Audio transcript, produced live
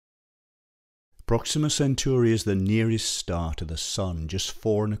Proxima Centauri is the nearest star to the Sun, just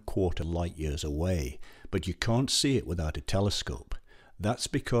 4¼ light years away, but you can't see it without a telescope. That's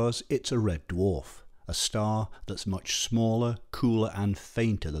because it's a red dwarf, a star that's much smaller, cooler and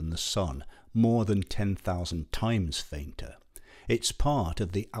fainter than the Sun, more than 10,000 times fainter. It's part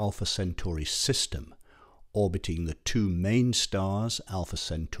of the Alpha Centauri system, orbiting the two main stars, Alpha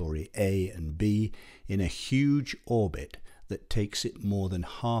Centauri A and B, in a huge orbit that takes it more than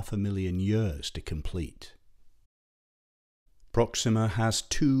 500,000 years to complete. Proxima has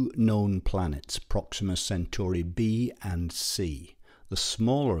two known planets, Proxima Centauri B and C. The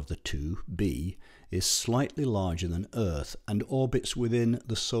smaller of the two, B, is slightly larger than Earth and orbits within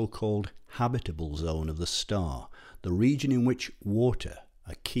the so-called habitable zone of the star, the region in which water,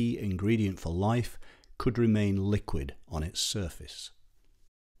 a key ingredient for life, could remain liquid on its surface.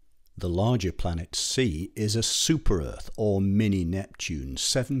 The larger planet C is a super-Earth or mini-Neptune,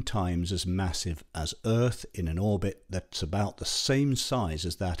 7 times as massive as Earth in an orbit that's about the same size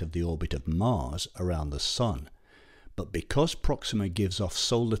as that of the orbit of Mars around the Sun. But because Proxima gives off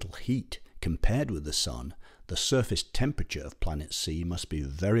so little heat compared with the Sun, the surface temperature of planet C must be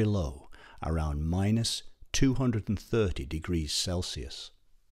very low, around -230 degrees Celsius.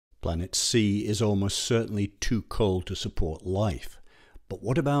 Planet C is almost certainly too cold to support life. But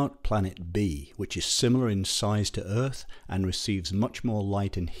what about planet B, which is similar in size to Earth and receives much more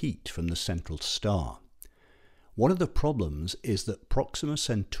light and heat from the central star? One of the problems is that Proxima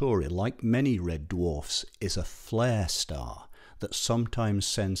Centauri, like many red dwarfs, is a flare star that sometimes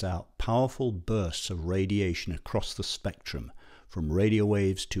sends out powerful bursts of radiation across the spectrum, from radio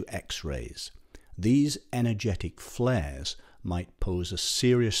waves to X-rays. These energetic flares might pose a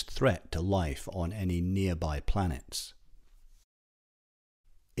serious threat to life on any nearby planets.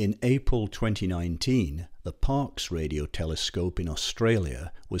 In April 2019, the Parkes radio telescope in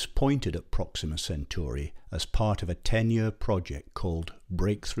Australia was pointed at Proxima Centauri as part of a 10-year project called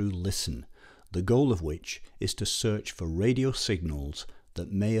Breakthrough Listen, the goal of which is to search for radio signals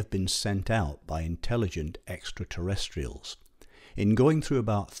that may have been sent out by intelligent extraterrestrials. In going through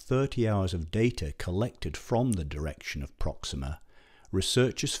about 30 hours of data collected from the direction of Proxima,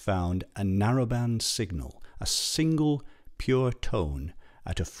 researchers found a narrowband signal, a single pure tone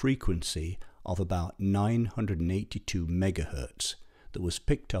at a frequency of about 982 MHz that was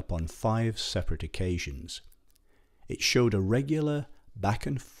picked up on 5 separate occasions. It showed a regular back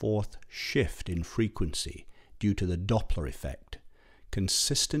and forth shift in frequency due to the Doppler effect,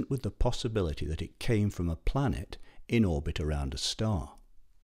 consistent with the possibility that it came from a planet in orbit around a star.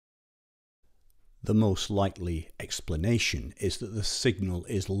 The most likely explanation is that the signal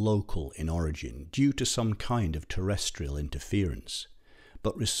is local in origin due to some kind of terrestrial interference.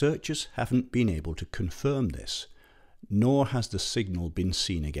 But researchers haven't been able to confirm this, nor has the signal been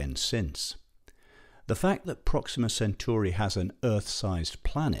seen again since. The fact that Proxima Centauri has an Earth-sized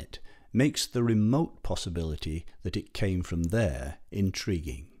planet makes the remote possibility that it came from there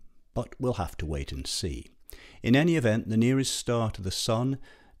intriguing, but we'll have to wait and see. In any event, the nearest star to the Sun,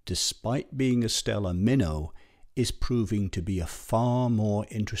 despite being a stellar minnow, is proving to be a far more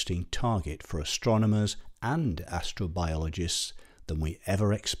interesting target for astronomers and astrobiologists than we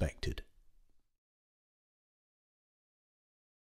ever expected.